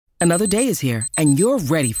Another day is here, and you're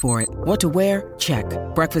ready for it. What to wear? Check.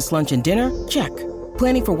 Breakfast, lunch, and dinner? Check.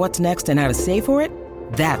 Planning for what's next and how to save for it?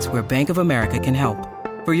 That's where Bank of America can help.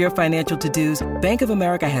 For your financial to-dos, Bank of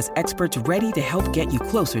America has experts ready to help get you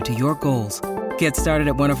closer to your goals. Get started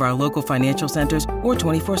at one of our local financial centers or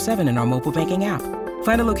 24/7 in our mobile banking app.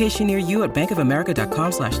 Find a location near you at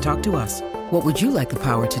bankofamerica.com/talktous. What would you like the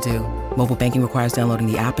power to do? Mobile banking requires downloading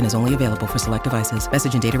the app and is only available for select devices.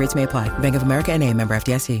 Message and data rates may apply. Bank of America N.A., member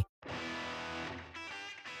FDIC.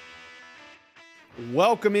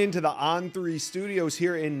 Welcome into the On3 studios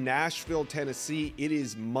here in Nashville, Tennessee. It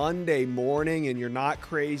is Monday morning and you're not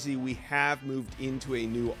crazy. We have moved into a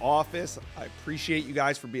new office. I appreciate you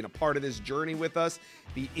guys for being a part of this journey with us.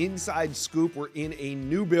 The inside scoop, we're in a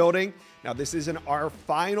new building. Now, this isn't our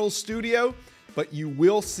final studio, but you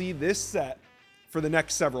will see this set for the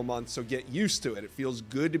next several months, so get used to it. It feels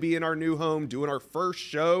good to be in our new home, doing our first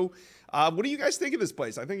show. What do you guys think of this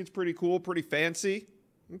place? I think it's pretty cool, pretty fancy.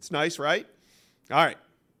 It's nice, right? All right,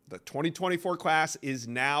 the 2024 class is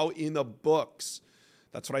now in the books.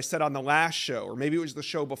 That's what I said on the last show, or maybe it was the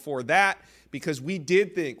show before that, because we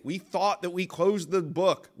thought that we closed the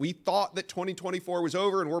book. We thought that 2024 was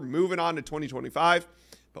over and we're moving on to 2025.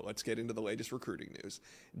 But let's get into the latest recruiting news.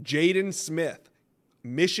 Jaden Smith,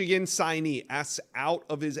 Michigan signee, asks out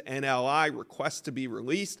of his NLI, requests to be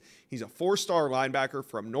released. He's a four-star linebacker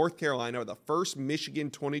from North Carolina, the first Michigan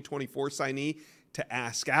 2024 signee to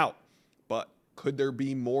ask out. But could there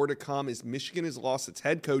be more to come as Michigan has lost its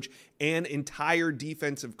head coach and entire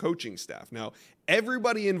defensive coaching staff? Now,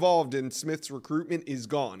 everybody involved in Smith's recruitment is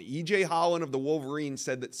gone. E.J. Holland of the Wolverines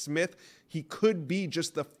said that Smith, he could be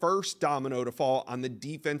just the first domino to fall on the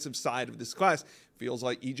defensive side of this class. Feels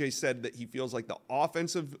like E.J. said that he feels like the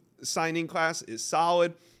offensive signing class is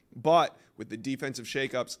solid, but with the defensive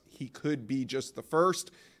shakeups, he could be just the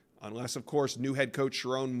first. Unless, of course, new head coach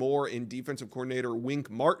Sharon Moore and defensive coordinator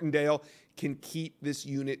Wink Martindale can keep this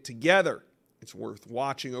unit together. It's worth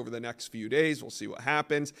watching over the next few days. We'll see what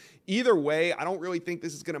happens. Either way, I don't really think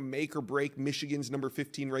this is going to make or break Michigan's number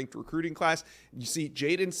 15 ranked recruiting class. You see,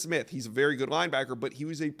 Jaden Smith, he's a very good linebacker, but he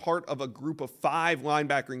was a part of a group of 5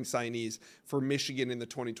 linebackering signees for Michigan in the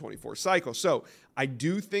 2024 cycle. So I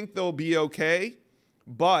do think they'll be okay,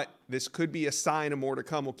 but this could be a sign of more to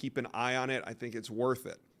come. We'll keep an eye on it. I think it's worth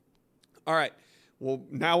it. All right, well,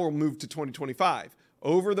 now we'll move to 2025.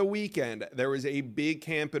 Over the weekend, there was a big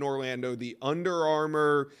camp in Orlando, the Under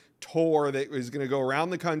Armour tour that was going to go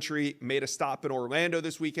around the country, made a stop in Orlando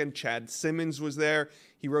this weekend. Chad Simmons was there.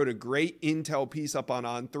 He wrote a great intel piece up on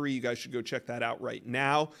On3. You guys should go check that out right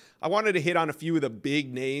now. I wanted to hit on a few of the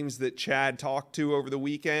big names that Chad talked to over the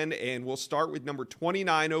weekend, and we'll start with number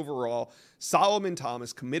 29 overall, Solomon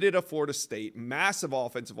Thomas, committed to Florida State, massive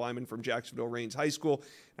offensive lineman from Jacksonville Rains High School.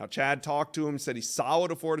 Now, Chad talked to him, said he's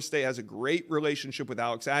solid at Florida State, has a great relationship with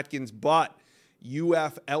Alex Atkins, but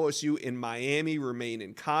UF, LSU, and Miami remain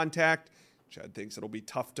in contact. Chad thinks it'll be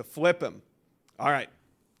tough to flip him. All right.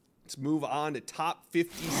 Let's move on to top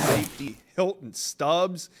 50 safety Hilton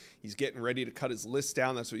Stubbs. He's getting ready to cut his list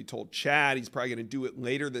down. That's what he told Chad. He's probably going to do it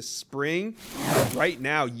later this spring. Right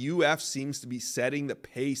now, UF seems to be setting the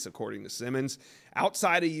pace, according to Simmons.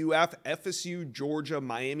 Outside of UF, FSU, Georgia,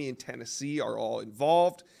 Miami, and Tennessee are all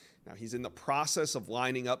involved. Now, he's in the process of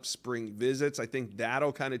lining up spring visits. I think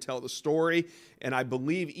that'll kind of tell the story. And I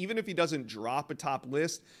believe even if he doesn't drop a top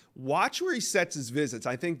list, watch where he sets his visits.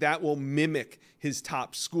 I think that will mimic his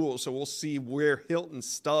top school. So we'll see where Hilton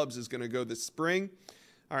Stubbs is going to go this spring.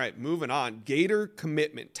 All right, moving on. Gator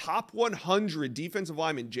commitment. Top 100 defensive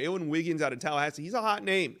lineman Jalen Wiggins out of Tallahassee. He's a hot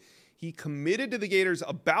name. He committed to the Gators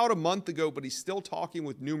about a month ago, but he's still talking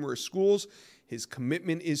with numerous schools. His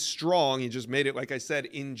commitment is strong. He just made it, like I said,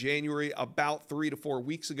 in January about 3 to 4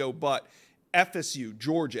 weeks ago. But FSU,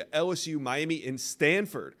 Georgia, LSU, Miami, and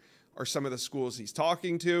Stanford are some of the schools he's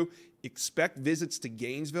talking to. Expect visits to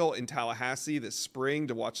Gainesville and Tallahassee this spring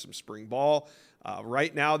to watch some spring ball.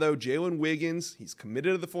 Right now, though, Jalen Wiggins, he's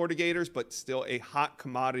committed to the Florida Gators, but still a hot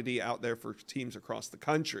commodity out there for teams across the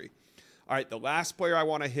country. All right, the last player I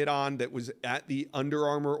want to hit on that was at the Under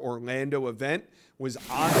Armour Orlando event was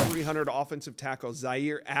on 300 offensive tackle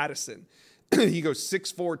Zaire Addison. He goes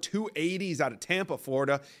 6'4", 280. He's out of Tampa,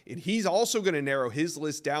 Florida, and he's also going to narrow his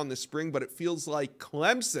list down this spring, but it feels like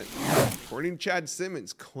Clemson, according to Chad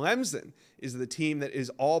Simmons, Clemson is the team that is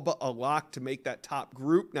all but a lock to make that top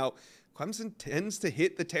group. Now, Clemson tends to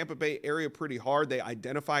hit the Tampa Bay area pretty hard. They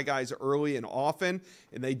identify guys early and often,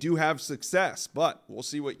 and they do have success. But we'll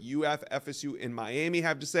see what UF, FSU, and Miami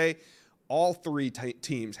have to say. All three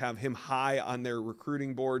teams have him high on their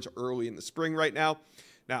recruiting boards early in the spring right now.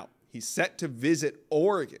 Now, He's set to visit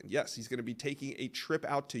Oregon. Yes, he's going to be taking a trip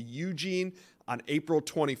out to Eugene on April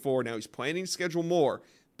 24. Now, he's planning to schedule more,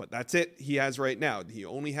 but that's it he has right now. He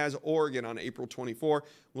only has Oregon on April 24.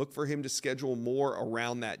 Look for him to schedule more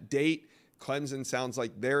around that date. Clemson sounds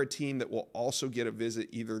like they're a team that will also get a visit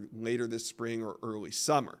either later this spring or early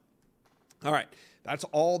summer. All right, that's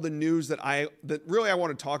all the news that I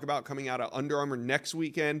want to talk about coming out of Under Armour next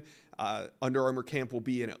weekend. Under Armour camp will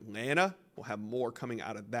be in Atlanta. We'll have more coming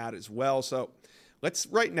out of that as well. So let's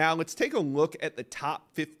take a look at the top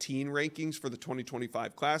 15 rankings for the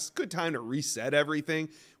 2025 class. Good time to reset everything.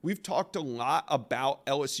 We've talked a lot about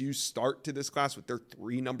LSU's start to this class with their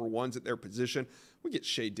 3 number ones at their position. We'll get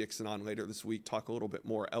Shea Dixon on later this week, talk a little bit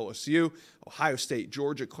more LSU, Ohio State,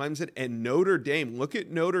 Georgia, Clemson, and Notre Dame. Look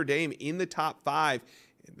at Notre Dame in the top 5.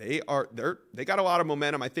 They got a lot of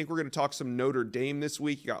momentum. I think we're going to talk some Notre Dame this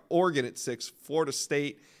week. You got Oregon at 6, Florida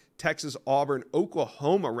State, Texas, Auburn,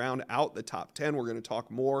 Oklahoma round out the top 10. We're going to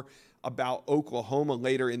talk more about Oklahoma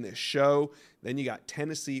later in this show. Then you got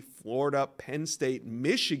Tennessee, Florida, Penn State,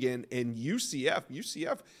 Michigan, and UCF.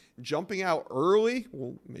 UCF jumping out early.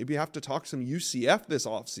 We'll maybe have to talk some UCF this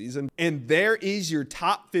offseason. And there is your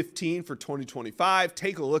top 15 for 2025.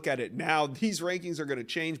 Take a look at it now. These rankings are going to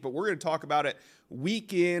change, but we're going to talk about it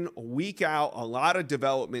week in, week out. A lot of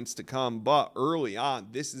developments to come, but early on,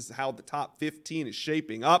 this is how the top 15 is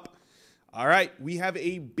shaping up. All right, we have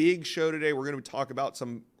a big show today. We're going to talk about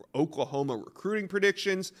some Oklahoma recruiting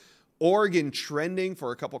predictions, Oregon trending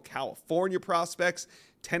for a couple California prospects.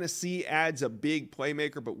 Tennessee adds a big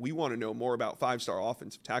playmaker, but we want to know more about 5-star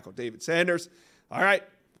offensive tackle David Sanders. All right,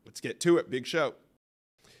 let's get to it. Big show.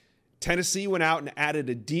 Tennessee went out and added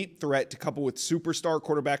a deep threat to couple with superstar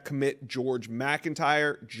quarterback commit George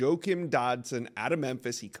McIntyre. Joakim Dodson out of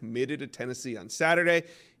Memphis. He committed to Tennessee on Saturday.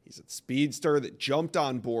 He's a speedster that jumped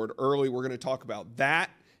on board early. We're going to talk about that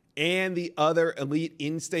and the other elite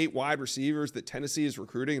in-state wide receivers that Tennessee is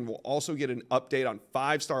recruiting. And we'll also get an update on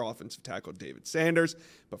 5-star offensive tackle David Sanders.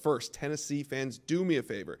 But first, Tennessee fans, do me a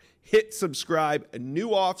favor. Hit subscribe. A new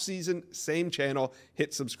offseason, same channel.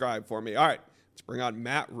 Hit subscribe for me. All right, let's bring on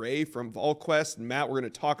Matt Ray from VolQuest. And Matt, we're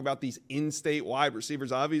going to talk about these in-state wide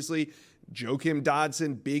receivers. Obviously, Joakim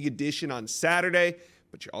Dodson, big addition on Saturday.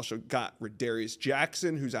 But you also got Redarius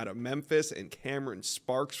Jackson, who's out of Memphis, and Cameron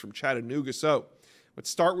Sparks from Chattanooga. So let's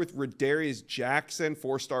start with Redarius Jackson,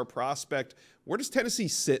 4-star prospect. Where does Tennessee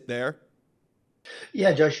sit there?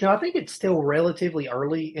 Yeah, Josh, I think it's still relatively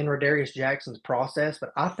early in Redarius Jackson's process,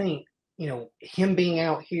 but I think, him being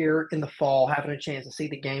out here in the fall, having a chance to see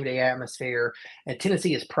the game day atmosphere, and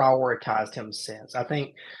Tennessee has prioritized him since. I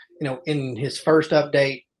think, in his first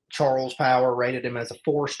update, Charles Power rated him as a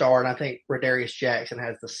 4-star, and I think Redarius Jackson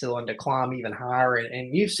has the ceiling to climb even higher.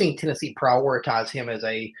 And you've seen Tennessee prioritize him as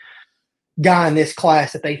a guy in this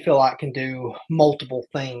class that they feel like can do multiple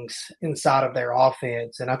things inside of their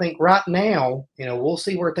offense. And I think right now, we'll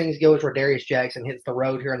see where things go as Redarius Jackson hits the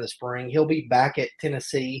road here in the spring. He'll be back at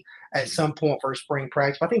Tennessee at some point for spring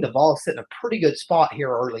practice. But I think the Vols sit in a pretty good spot here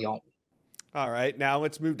early on. All right, now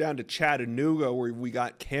let's move down to Chattanooga where we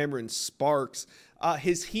got Cameron Sparks.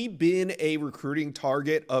 Has he been a recruiting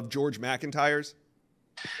target of George McIntyre's?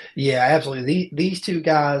 Yeah, absolutely. These two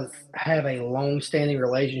guys have a long-standing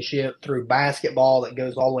relationship through basketball that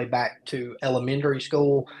goes all the way back to elementary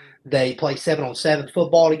school. They play 7-on-7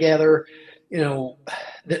 football together.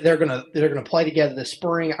 They're gonna play together this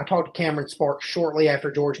spring. I talked to Cameron Sparks shortly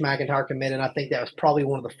after George McIntyre committed. And I think that was probably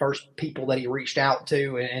one of the first people that he reached out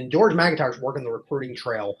to. And George McIntyre's working the recruiting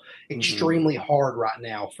trail extremely hard right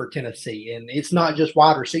now for Tennessee. And it's not just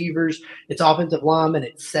wide receivers; it's offensive linemen,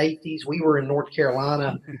 it's safeties. We were in North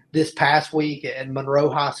Carolina this past week at Monroe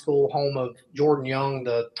High School, home of Jordan Young,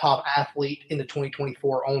 the top athlete in the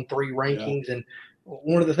 2024 On3 rankings. Yeah. And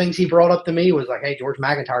one of the things he brought up to me was like, "Hey, George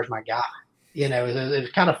McIntyre's my guy." It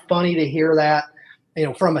was kind of funny to hear that,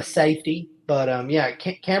 from a safety. But,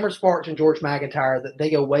 Cameron Sparks and George McIntyre, they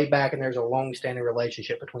go way back, and there's a long-standing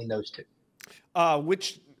relationship between those two.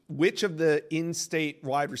 Which of the in-state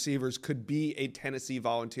wide receivers could be a Tennessee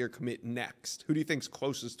Volunteer commit next? Who do you think's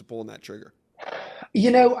closest to pulling that trigger?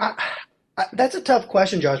 That's a tough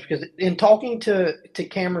question, Josh, because in talking to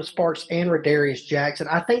Cameron Sparks and Redarius Jackson,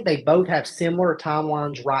 I think they both have similar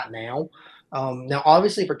timelines right now. Now,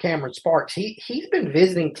 obviously, for Cameron Sparks, he's been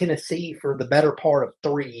visiting Tennessee for the better part of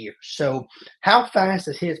 3 years. So how fast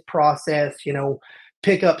is his process,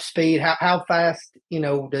 pick up speed? How fast,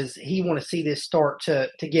 does he want to see this start to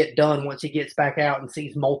get done once he gets back out and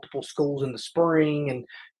sees multiple schools in the spring and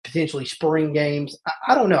potentially spring games?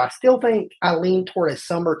 I don't know. I still think I lean toward a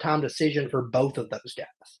summertime decision for both of those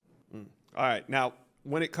guys. All right. Now,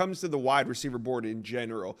 when it comes to the wide receiver board in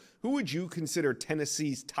general, who would you consider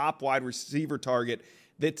Tennessee's top wide receiver target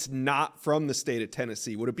that's not from the state of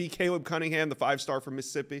Tennessee? Would it be Caleb Cunningham, the 5-star from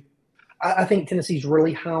Mississippi? I think Tennessee's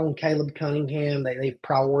really high on Caleb Cunningham. They've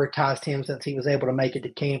prioritized him since he was able to make it to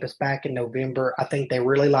campus back in November. I think they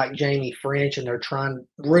really like Jamie French, and they're trying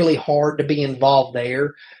really hard to be involved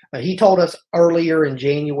there. He told us earlier in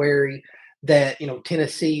January that,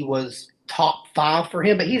 Tennessee was top 5 for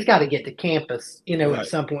him, but he's got to get to campus, Right. at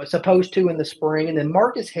some point, supposed to in the spring. And then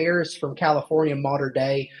Marcus Harris from California, Mater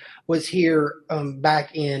Dei, was here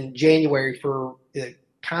back in January for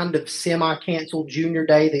kind of semi-canceled junior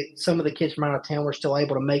day that some of the kids from out of town were still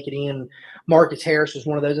able to make it in. Marcus Harris was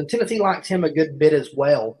one of those, and Tennessee likes him a good bit as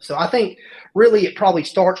well. So I think really it probably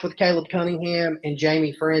starts with Caleb Cunningham and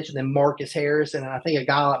Jamie French and then Marcus Harris, and I think a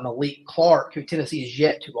guy like Malik Clark, who Tennessee is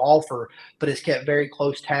yet to offer but has kept very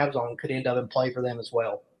close tabs on, could end up and play for them as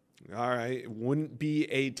well. All right. It wouldn't be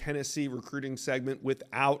a Tennessee recruiting segment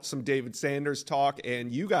without some David Sanders talk.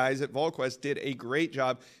 And you guys at VolQuest did a great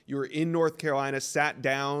job. You were in North Carolina, sat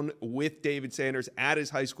down with David Sanders at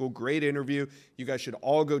his high school. Great interview. You guys should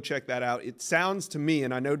all go check that out. It sounds to me,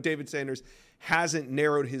 and I know David Sanders hasn't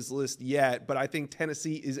narrowed his list yet, but I think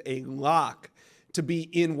Tennessee is a lock to be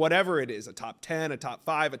in whatever it is, a top 10, a top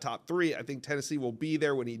 5, a top 3. I think Tennessee will be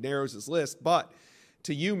there when he narrows his list. But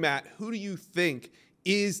to you, Matt, who do you think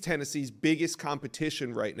is Tennessee's biggest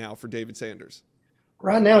competition right now for David Sanders?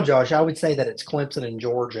 Right now, Josh, I would say that it's Clemson and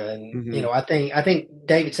Georgia. And, I think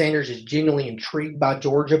David Sanders is genuinely intrigued by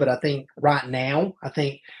Georgia, but I think right now,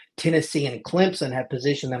 Tennessee and Clemson have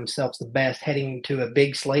positioned themselves the best heading to a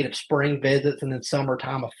big slate of spring visits and then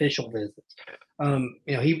summertime official visits.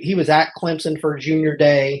 He was at Clemson for junior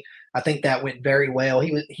day. I think that went very well.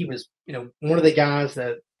 He was one of the guys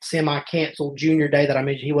that semi-canceled junior day that I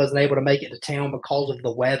mentioned. He wasn't able to make it to town because of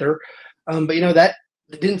the weather. But that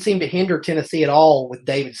didn't seem to hinder Tennessee at all with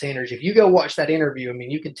David Sanders. If you go watch that interview,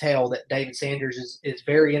 you can tell that David Sanders is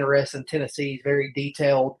very interested in Tennessee. He's very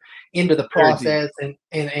detailed into the process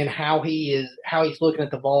and how he's looking at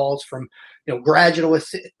the Vols from graduate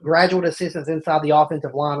assistants inside the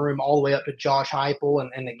offensive line room all the way up to Josh Heupel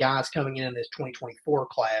and the guys coming in this 2024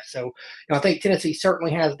 class. So I think Tennessee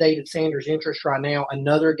certainly has David Sanders' interest right now.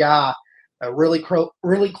 Another guy, a really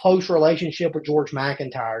close relationship with George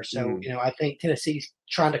McIntyre. So, I think Tennessee's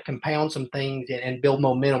trying to compound some things and build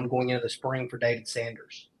momentum going into the spring for David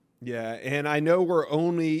Sanders. Yeah, and I know we're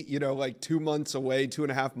only,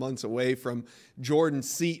 2.5 months away from Jordan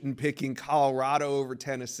Seaton picking Colorado over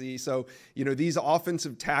Tennessee. So, these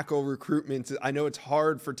offensive tackle recruitments, I know it's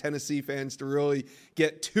hard for Tennessee fans to really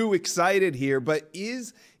get too excited here, but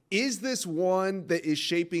is this one that is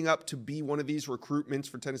shaping up to be one of these recruitments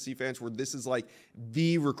for Tennessee fans where this is like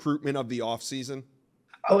the recruitment of the offseason?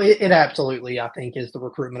 Oh, it absolutely, I think, is the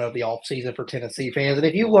recruitment of the offseason for Tennessee fans. And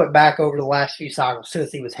if you look back over the last few cycles,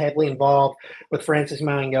 Tennessee was heavily involved with Francis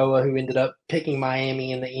Mauigoa, who ended up picking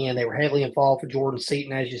Miami in the end. They were heavily involved with Jordan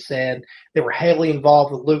Seaton, as you said. They were heavily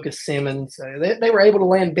involved with Lucas Simmons. They were able to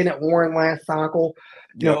land Bennett Warren last cycle,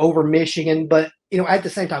 over Michigan. But, at the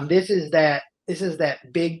same time, this is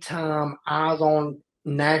that big time eyes on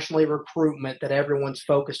nationally recruitment that everyone's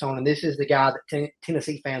focused on. And this is the guy that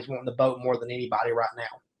Tennessee fans want in the boat more than anybody right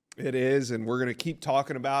now. It is, and we're going to keep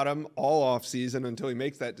talking about him all offseason until he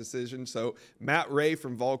makes that decision. So Matt Ray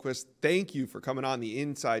from VolQuest, thank you for coming on the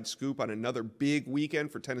Inside Scoop on another big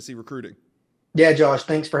weekend for Tennessee recruiting. Yeah, Josh,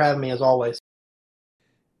 thanks for having me as always.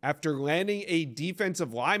 After landing a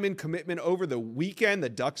defensive lineman commitment over the weekend, the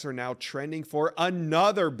Ducks are now trending for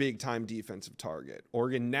another big-time defensive target.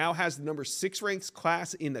 Oregon now has the number 6 ranked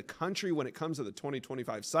class in the country when it comes to the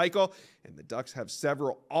 2025 cycle, and the Ducks have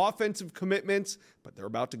several offensive commitments, but they're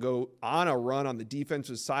about to go on a run on the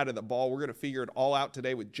defensive side of the ball. We're going to figure it all out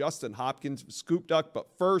today with Justin Hopkins of Scoop Duck. But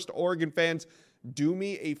first, Oregon fans, do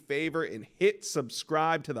me a favor and hit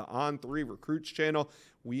subscribe to the On3 Recruits channel.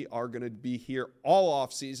 We are going to be here all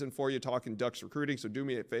off season for you talking Ducks recruiting. So do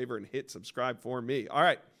me a favor and hit subscribe for me. All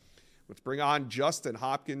right, let's bring on Justin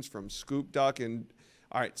Hopkins from Scoop Duck. And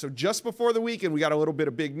all right, so just before the weekend, we got a little bit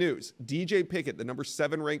of big news. DJ Pickett, the number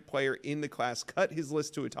 7 ranked player in the class, cut his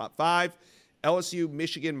list to a top 5. LSU,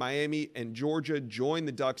 Michigan, Miami, and Georgia joined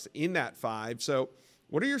the Ducks in that 5. So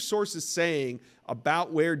what are your sources saying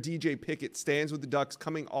about where DJ Pickett stands with the Ducks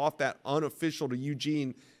coming off that unofficial to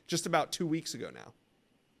Eugene just about 2 weeks ago now?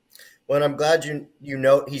 Well, I'm glad you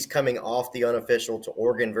note he's coming off the unofficial to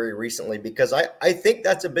Oregon very recently, because I think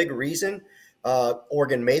that's a big reason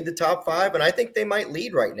Oregon made the top 5, and I think they might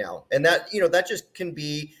lead right now. And that just can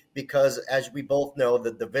be because, as we both know,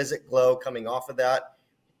 that the visit glow coming off of that,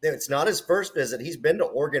 it's not his first visit. He's been to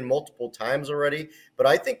Oregon multiple times already, but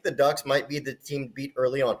I think the Ducks might be the team to beat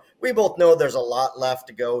early on. We both know there's a lot left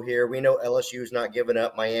to go here. We know LSU's not giving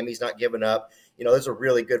up. Miami's not giving up. There's a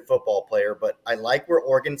really good football player, but I like where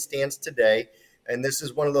Oregon stands today. And this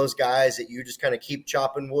is one of those guys that you just kind of keep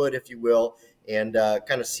chopping wood, if you will, and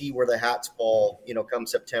kind of see where the hats fall, come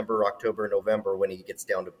September, October, November when he gets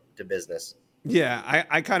down to business. Yeah,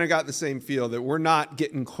 I kind of got the same feel that we're not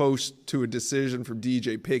getting close to a decision from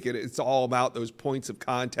DJ Pickett. It's all about those points of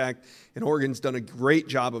contact, and Oregon's done a great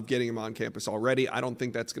job of getting him on campus already. I don't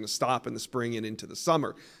think that's going to stop in the spring and into the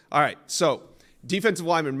summer. All right, so defensive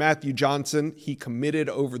lineman Matthew Johnson, he committed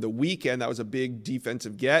over the weekend. That was a big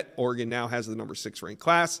defensive get. Oregon now has the number 6 ranked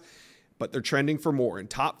class, but they're trending for more. And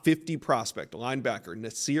top 50 prospect, linebacker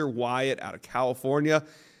Nasir Wyatt out of California.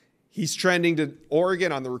 He's trending to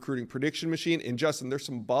Oregon on the recruiting prediction machine. And Justin, there's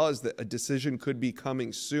some buzz that a decision could be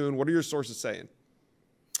coming soon. What are your sources saying?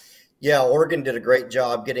 Yeah, Oregon did a great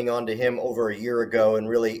job getting onto him over a year ago and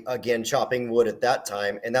really, again, chopping wood at that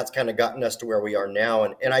time. And that's kind of gotten us to where we are now.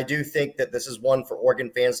 And I do think that this is one for Oregon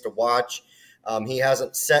fans to watch. He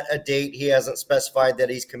hasn't set a date. He hasn't specified that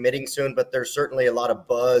he's committing soon, but there's certainly a lot of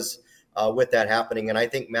buzz with that happening. And I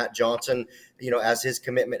think Matt Johnson, as his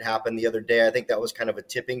commitment happened the other day, I think that was kind of a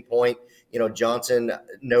tipping point. Johnson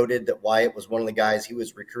noted that Wyatt was one of the guys he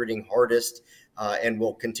was recruiting hardest and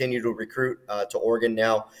will continue to recruit to Oregon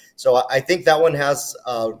now. So I think that one has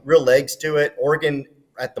real legs to it. Oregon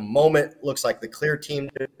at the moment looks like the clear team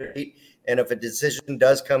to beat. And if a decision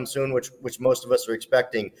does come soon, which most of us are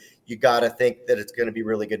expecting, you got to think that it's going to be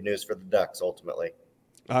really good news for the Ducks ultimately.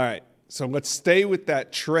 All right. So let's stay with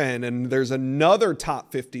that trend. And there's another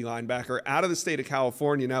top 50 linebacker out of the state of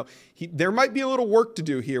California. Now, there might be a little work to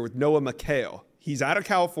do here with Noah McHale. He's out of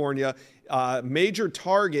California. Major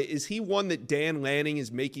target. Is he one that Dan Lanning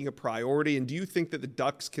is making a priority? And do you think that the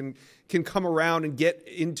Ducks can come around and get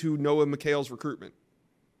into Noah McHale's recruitment?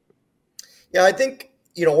 Yeah, I think,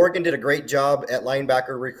 Oregon did a great job at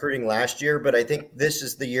linebacker recruiting last year, but I think this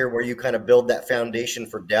is the year where you kind of build that foundation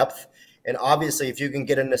for depth. And obviously, if you can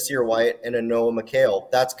get a Nasir Wyatt and a Noah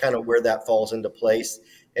McHale, that's kind of where that falls into place.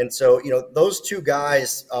 And so, those two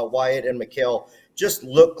guys, Wyatt and McHale, just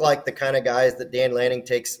look like the kind of guys that Dan Lanning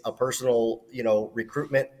takes a personal,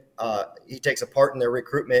 recruitment. He takes a part in their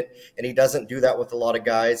recruitment, and he doesn't do that with a lot of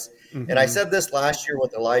guys. Mm-hmm. And I said this last year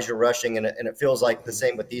with Elijah Rushing, and it feels like the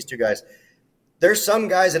same with these two guys. There's some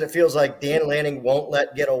guys that it feels like Dan Lanning won't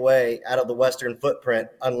let get away out of the Western footprint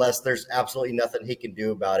unless there's absolutely nothing he can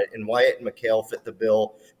do about it. And Wyatt and McHale fit the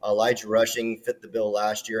bill. Elijah Rushing fit the bill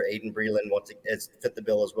last year. Aiden Breland fit the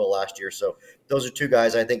bill as well last year. So those are two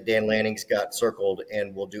guys I think Dan Lanning's got circled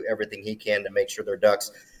and will do everything he can to make sure they're Ducks.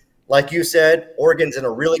 Like you said, Oregon's in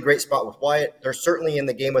a really great spot with Wyatt. They're certainly in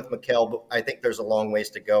the game with McHale, but I think there's a long ways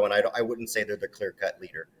to go, and I wouldn't say they're the clear-cut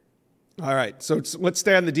leader. All right, so let's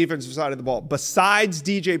stay on the defensive side of the ball. Besides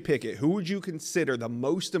DJ Pickett, who would you consider the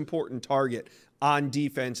most important target on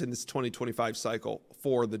defense in this 2025 cycle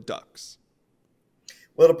for the Ducks?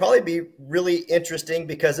 Well, it'll probably be really interesting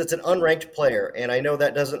because it's an unranked player, and I know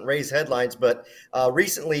that doesn't raise headlines, but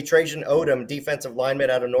recently Trajan Odom, defensive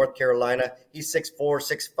lineman out of North Carolina, he's 6'4",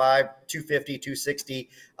 6'5", 250, 260.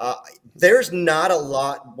 There's not a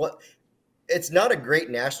lot – it's not a great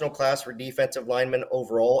national class for defensive linemen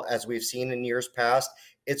overall, as we've seen in years past.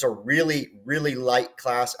 It's a really, really light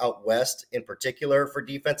class out west in particular for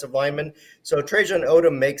defensive linemen. So Trajan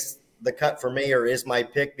Odom makes the cut for me, or is my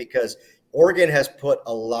pick, because Oregon has put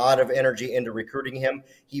a lot of energy into recruiting him.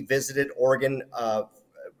 He visited Oregon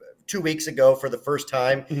 2 weeks ago for the first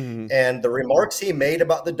time, and the remarks he made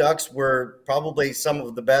about the Ducks were probably some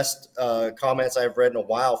of the best comments I've read in a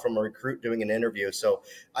while from a recruit doing an interview. So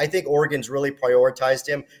I think Oregon's really prioritized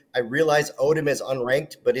him. I realize Odom is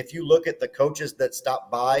unranked, but if you look at the coaches that stopped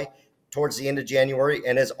by towards the end of January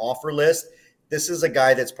and his offer list, this is a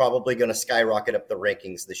guy that's probably going to skyrocket up the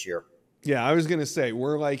rankings this year. Yeah, I was going to say,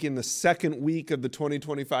 we're like in the second week of the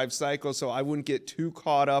 2025 cycle, so I wouldn't get too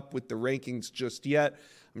caught up with the rankings just yet.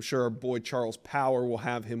 I'm sure our boy Charles Power will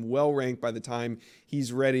have him well ranked by the time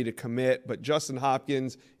he's ready to commit. But Justin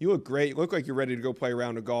Hopkins, you look great. You look like you're ready to go play a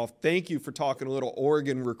round of golf. Thank you for talking a little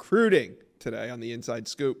Oregon recruiting today on the Inside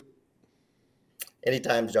Scoop.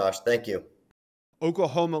 Anytime, Josh. Thank you.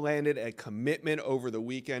 Oklahoma landed a commitment over the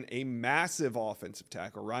weekend, a massive offensive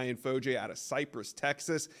tackle, Ryan Foje out of Cypress,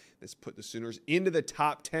 Texas. This put the Sooners into the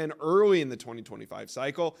top 10 early in the 2025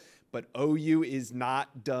 cycle, but OU is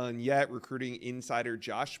not done yet. Recruiting insider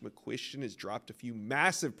Josh McCuistion has dropped a few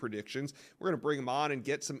massive predictions. We're going to bring him on and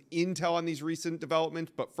get some intel on these recent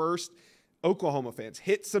developments, but first, Oklahoma fans,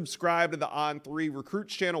 hit subscribe to the On3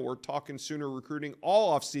 Recruits channel. We're talking Sooner recruiting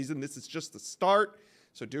all offseason. This is just the start,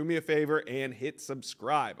 so do me a favor and hit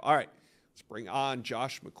subscribe. All right, let's bring on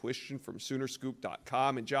Josh McQuistion from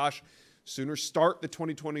Soonerscoop.com. And Josh, Sooners start the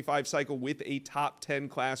 2025 cycle with a top 10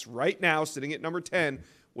 class right now, sitting at number 10.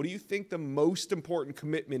 What do you think the most important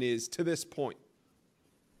commitment is to this point?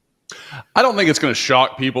 I don't think it's going to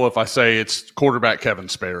shock people if I say it's quarterback Kevin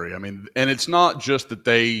Sperry. I mean, and it's not just that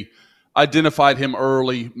they identified him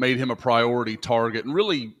early, made him a priority target, and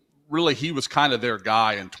really he was kind of their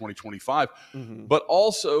guy in 2025. But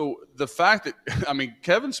also the fact that, I mean,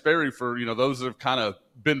 Kevin Sperry, for those that have kind of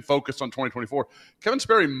been focused on 2024, Kevin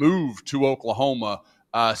Sperry moved to Oklahoma,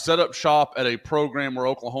 set up shop at a program where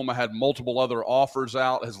Oklahoma had multiple other offers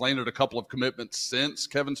out, has landed a couple of commitments since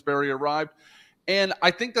Kevin Sperry arrived. And I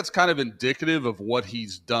think that's kind of indicative of what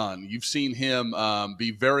he's done. You've seen him be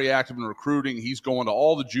very active in recruiting. He's going to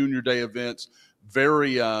all the junior day events,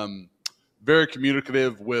 very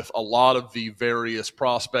communicative with a lot of the various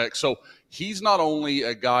prospects. So he's not only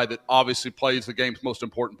a guy that obviously plays the game's most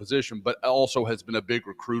important position, but also has been a big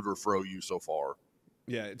recruiter for OU so far.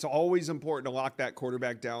 Yeah, it's always important to lock that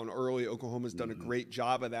quarterback down early. Oklahoma's done a great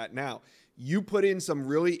job of that. Now, you put in some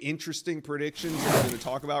really interesting predictions that we're going to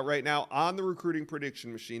talk about right now on the recruiting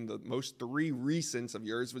prediction machine. The most three recents of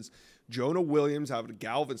yours was Jonah Williams out of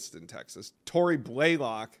Galveston, Texas, Torrey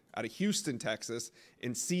Blaylock out of Houston, Texas,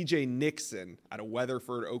 and CJ Nixon out of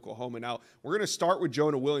Weatherford, Oklahoma. Now, we're going to start with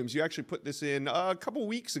Jonah Williams. You actually put this in a couple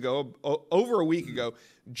weeks ago, over a week ago.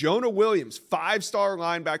 Jonah Williams, 5-star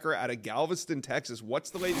linebacker out of Galveston, Texas. What's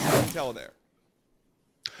the latest intel there?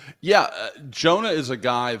 Yeah, Jonah is a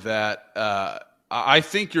guy that I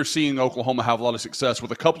think you're seeing Oklahoma have a lot of success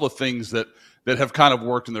with a couple of things that have kind of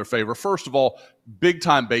worked in their favor. First of all,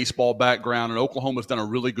 big-time baseball background, and Oklahoma's done a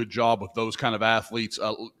really good job with those kind of athletes.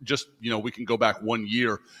 We can go back 1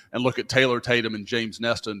 year and look at Taylor Tatum and James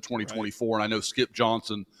Nesta in 2024, and I know Skip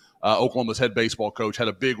Johnson, Oklahoma's head baseball coach, had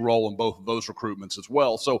a big role in both of those recruitments as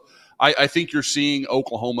well. So I think you're seeing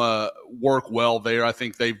Oklahoma work well there. I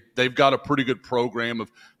think they've got a pretty good program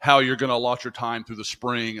of how you're going to allot your time through the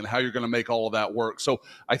spring and how you're going to make all of that work. So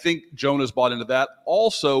I think Jonah's bought into that.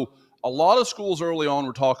 Also, a lot of schools early on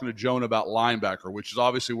were talking to Jonah about linebacker, which is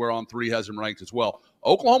obviously where On3 has him ranked as well.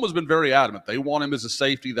 Oklahoma's been very adamant. They want him as a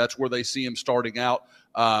safety. That's where they see him starting out.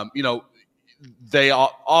 They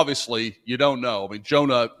obviously, you don't know. I mean,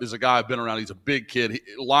 Jonah is a guy I've been around. He's a big kid.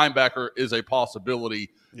 Linebacker is a possibility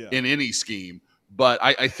in any scheme. But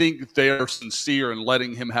I think they're sincere in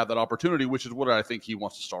letting him have that opportunity, which is what I think he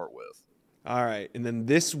wants to start with. All right. And then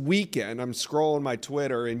this weekend, I'm scrolling my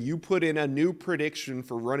Twitter, and you put in a new prediction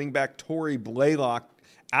for running back Torrey Blaylock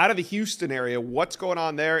out of the Houston area. What's going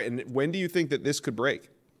on there, and when do you think that this could break?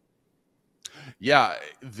 Yeah,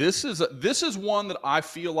 this is one that I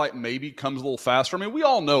feel like maybe comes a little faster. I mean, we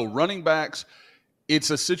all know running backs, it's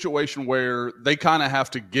a situation where they kind of have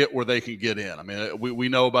to get where they can get in. I mean, we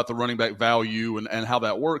know about the running back value and how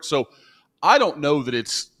that works. So I don't know that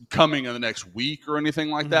it's coming in the next week or anything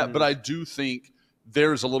like that, but I do think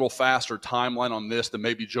there's a little faster timeline on this than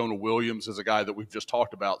maybe Jonah Williams is a guy that we've just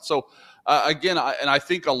talked about. So, I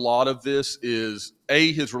think a lot of this is,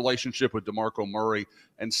 his relationship with DeMarco Murray,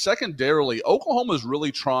 and secondarily, Oklahoma is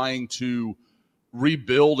really trying to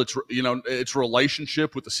rebuild its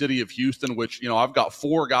relationship with the city of Houston, which, I've got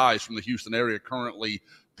 4 guys from the Houston area currently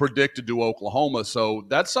predicted to Oklahoma. So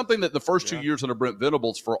that's something that the first 2 years under Brent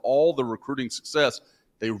Venables, for all the recruiting success,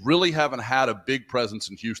 they really haven't had a big presence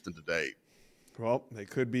in Houston to date. Well, they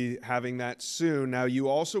could be having that soon. Now, you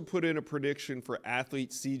also put in a prediction for athlete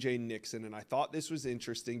CJ Nixon, and I thought this was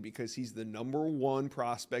interesting because he's the number 1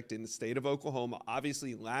 prospect in the state of Oklahoma.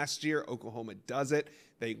 Obviously, last year, Oklahoma does it.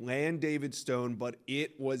 They land David Stone, but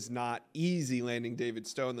it was not easy landing David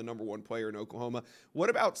Stone, the number 1 player in Oklahoma. What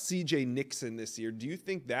about CJ Nixon this year? Do you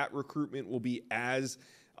think that recruitment will be as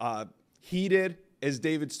heated as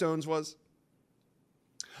David Stone's was?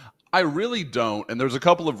 I really don't, and there's a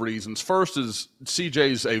couple of reasons. First is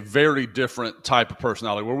CJ's a very different type of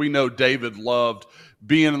personality, where we know David loved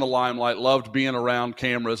being in the limelight, loved being around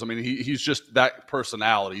cameras. I mean, he's just that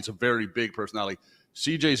personality. He's a very big personality.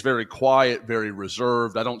 CJ's very quiet, very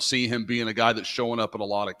reserved. I don't see him being a guy that's showing up at a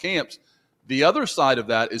lot of camps. The other side of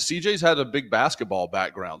that is CJ's had a big basketball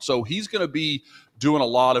background, so he's going to be doing a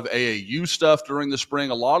lot of AAU stuff during the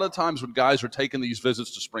spring. A lot of times when guys are taking these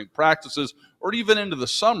visits to spring practices or even into the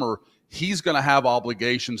summer, he's going to have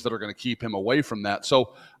obligations that are going to keep him away from that.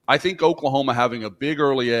 So I think Oklahoma having a big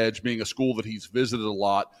early edge, being a school that he's visited a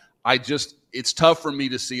lot, it's tough for me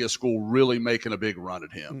to see a school really making a big run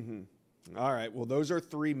at him. All right. Well, those are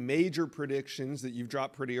three major predictions that you've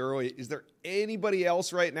dropped pretty early. Is there anybody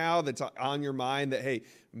else right now that's on your mind that, hey,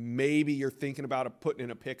 maybe you're thinking about putting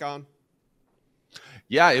in a pick on?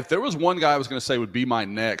 Yeah, if there was one guy I was going to say would be my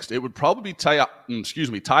next, it would probably be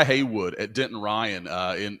Ty Haywood at Denton Ryan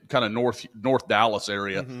in kind of North Dallas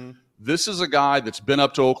area. Mm-hmm. This is a guy that's been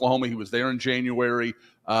up to Oklahoma. He was there in January.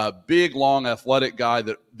 Big, long, athletic guy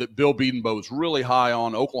that Bill Bedenbaugh's really high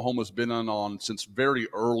on. Oklahoma's been on since very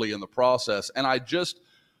early in the process. And I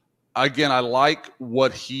like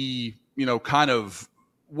what he,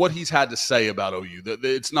 what he's had to say about OU.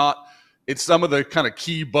 It's some of the kind of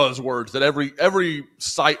key buzzwords that every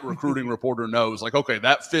site recruiting reporter knows. Like, okay,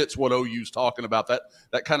 that fits what OU's talking about.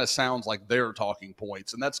 That kind of sounds like their talking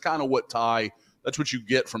points. And that's kind of that's what you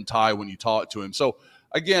get from Ty when you talk to him. So,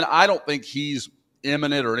 again, I don't think he's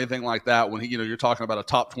imminent or anything like that when you're talking about a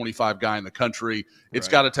top 25 guy in the country. It's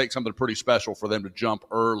got to take something pretty special for them to jump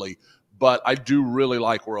early. But I do really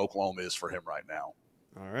like where Oklahoma is for him right now.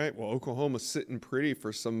 All right. Well, Oklahoma's sitting pretty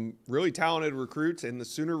for some really talented recruits, and the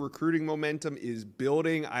Sooner recruiting momentum is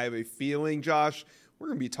building. I have a feeling, Josh, we're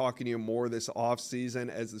going to be talking to you more this offseason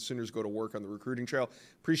as the Sooners go to work on the recruiting trail.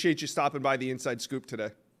 Appreciate you stopping by the Inside Scoop today.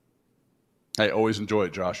 Hey, always enjoy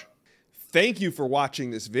it, Josh. Thank you for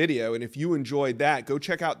watching this video, and if you enjoyed that, go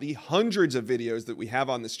check out the hundreds of videos that we have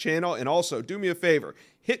on this channel, and also do me a favor,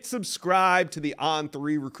 hit subscribe to the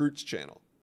On3 Recruits channel.